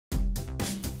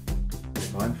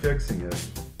If I'm fixing it,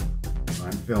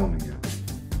 I'm filming it.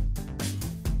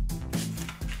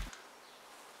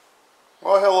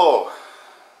 Well, hello.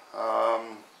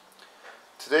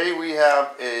 Today we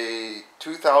have a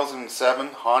 2007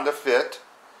 Honda Fit,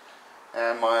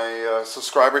 and my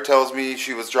subscriber tells me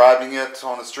she was driving it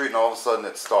on the street and all of a sudden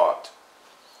it stopped.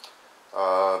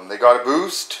 They got a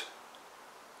boost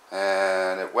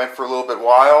and it went for a little bit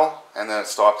while and then it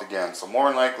stopped again. So more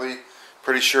than likely,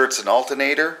 pretty sure it's an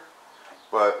alternator,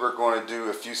 but we're going to do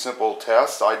a few simple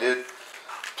tests. I did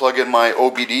plug in my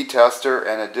OBD tester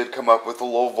and it did come up with a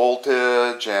low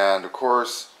voltage and of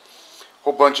course a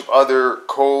whole bunch of other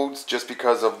codes just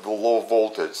because of the low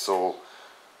voltage. So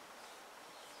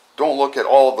don't look at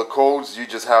all of the codes, you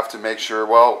just have to make sure,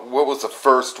 well, what was the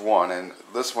first one? And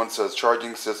this one says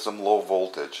charging system low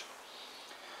voltage.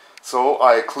 So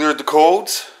I cleared the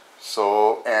codes.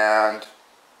 And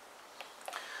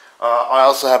I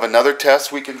also have another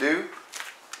test we can do.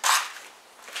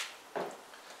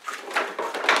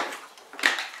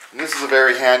 And this is a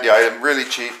very handy item, really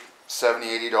cheap,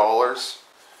 $70, $80.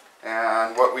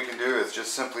 And what we can do is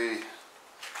just simply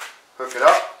hook it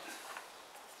up.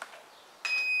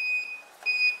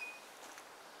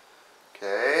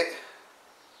 Okay.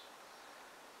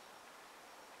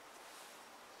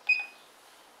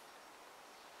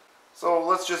 So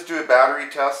let's just do a battery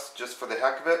test just for the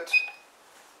heck of it.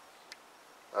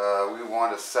 We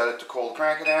want to set it to cold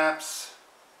cranking amps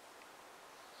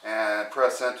and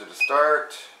press enter to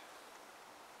start.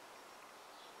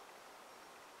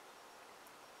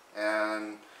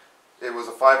 And it was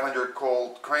a 500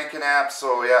 cold cranking amp,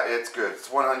 so yeah, it's good. It's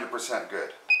 100%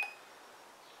 good.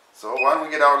 So why don't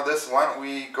we get out of this? Why don't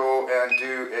we go and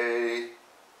do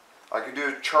I can do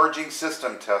a charging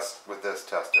system test with this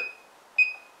tester.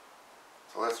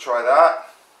 So let's try that.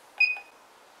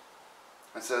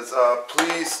 It says,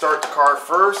 please start the car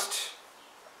first.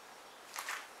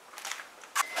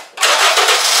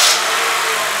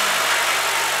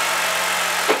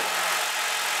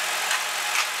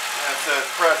 And it says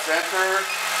press enter.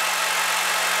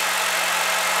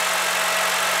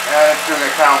 And it's doing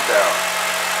a countdown.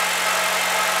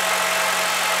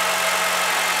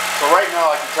 So right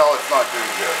now I can tell it's not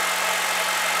doing good.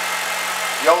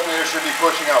 The alternator should be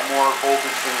pushing out more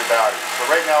voltage than your battery. So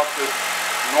right now it's just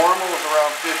normal is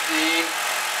around 15,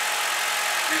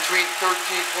 between 13.3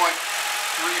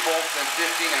 volts and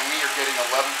 15, and we are getting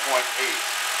 11.8.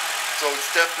 So it's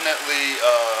definitely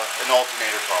an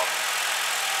alternator problem.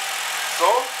 So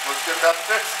let's get that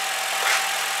fixed.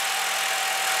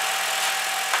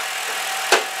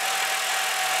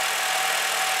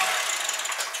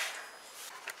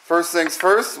 First things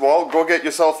first, well, go get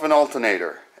yourself an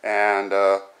alternator. And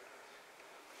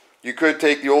you could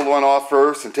take the old one off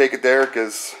first and take it there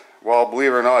because, well,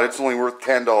 believe it or not, it's only worth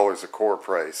 $10 a core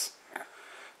price.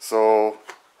 So,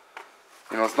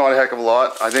 you know, it's not a heck of a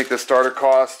lot. I think the starter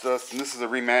cost us, and this is a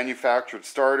remanufactured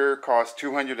starter, cost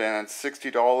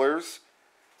 $260.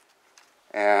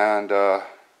 And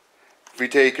if we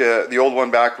take the old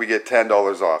one back, we get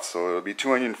 $10 off. So it'll be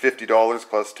 $250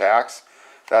 plus tax.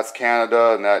 That's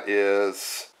Canada, and that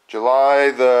is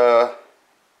July the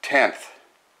 10th.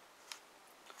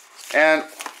 And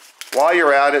while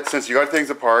you're at it, since you got things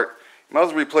apart, you might as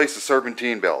well replace the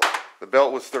serpentine belt. The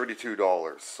belt was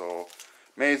 $32, so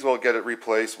may as well get it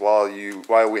replaced while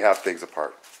we have things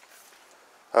apart.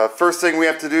 First thing we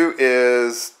have to do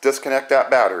is disconnect that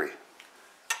battery.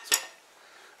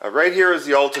 So, right here is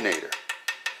the alternator.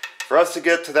 For us to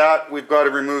get to that, we've got to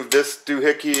remove this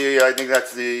doohickey, I think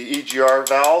that's the EGR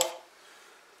valve.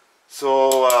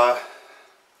 So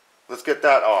let's get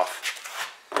that off.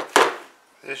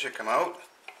 This should come out.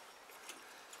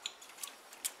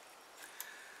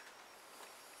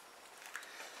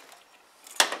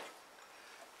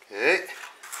 Okay.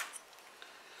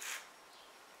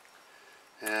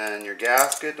 And your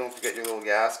gasket, don't forget your little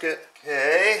gasket.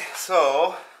 Okay,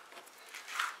 so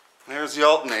there's the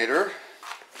alternator.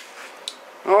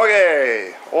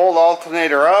 Okay, old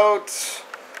alternator out,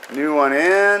 new one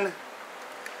in,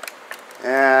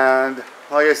 and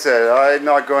like I said, I'm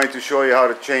not going to show you how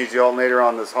to change the alternator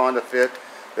on this Honda Fit.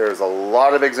 There's a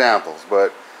lot of examples,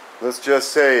 but let's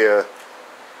just say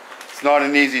it's not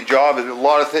an easy job. There's a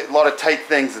lot of tight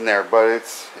things in there, but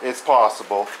it's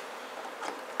possible.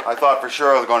 I thought for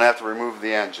sure I was going to have to remove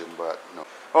the engine, but no.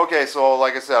 Okay, so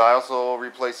like I said, I also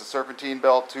replaced the serpentine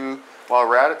belt too while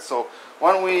we're at it. So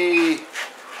why don't we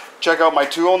check out my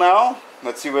tool now?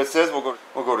 Let's see what it says. We'll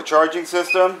go to charging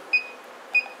system.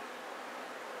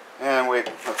 And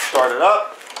wait, let's start it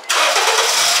up.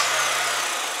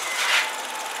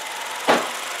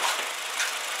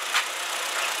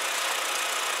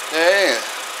 Okay,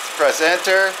 let's press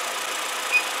enter.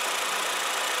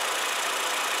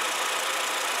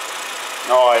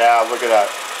 Oh yeah, look at that.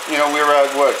 You know, we were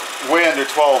at what, way under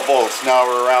 12 volts. Now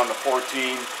we're around the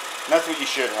 14. And that's what you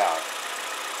should have.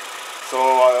 So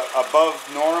above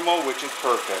normal, which is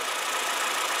perfect.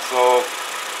 So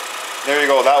there you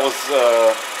go. That was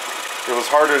it was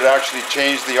harder to actually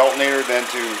change the alternator than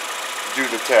to do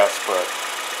the test, but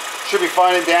should be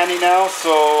fine and dandy now. So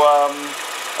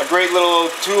a great little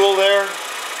tool there.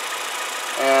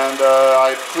 And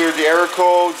I've cleared the error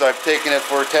codes. I've taken it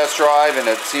for a test drive, and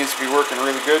it seems to be working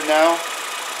really good now.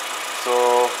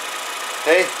 So,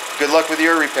 hey, good luck with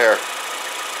your repair.